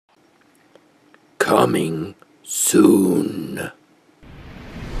Coming soon.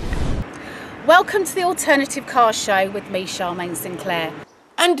 Welcome to the Alternative Car Show with me, Charmaine Sinclair.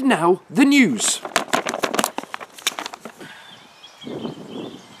 And now, the news.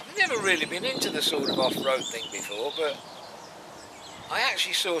 I've never really been into the sort of off-road thing before, but I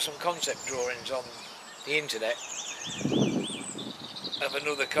actually saw some concept drawings on the internet of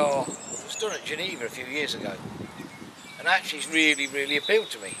another car that was done at Geneva a few years ago. And actually it's really, really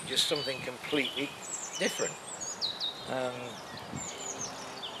appealed to me. Just something completely different.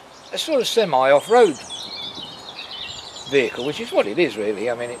 A sort of semi-off-road vehicle, which is what it is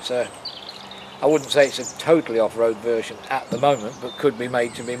really. I mean, I wouldn't say it's a totally off-road version at the moment, but could be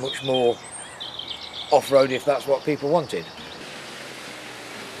made to be much more off-road if that's what people wanted.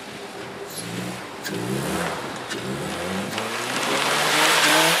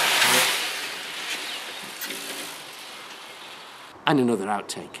 And another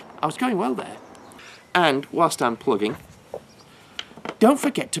outtake. I was going well there. And whilst I'm plugging, don't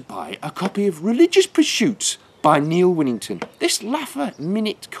forget to buy a copy of Religious Pursuits by Neil Winnington. This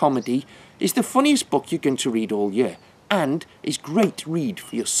laugh-a-minute comedy is the funniest book you're going to read all year, and is great read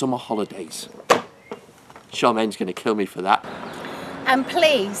for your summer holidays. Charmaine's going to kill me for that. And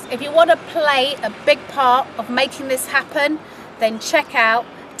please, if you want to play a big part of making this happen, then check out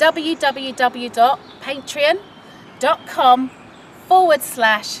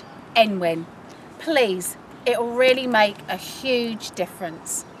www.patreon.com/NWin. Please, it will really make a huge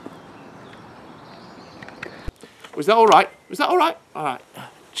difference. Was that all right? Was that all right? All right.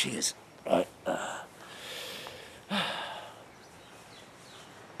 Cheers. Right.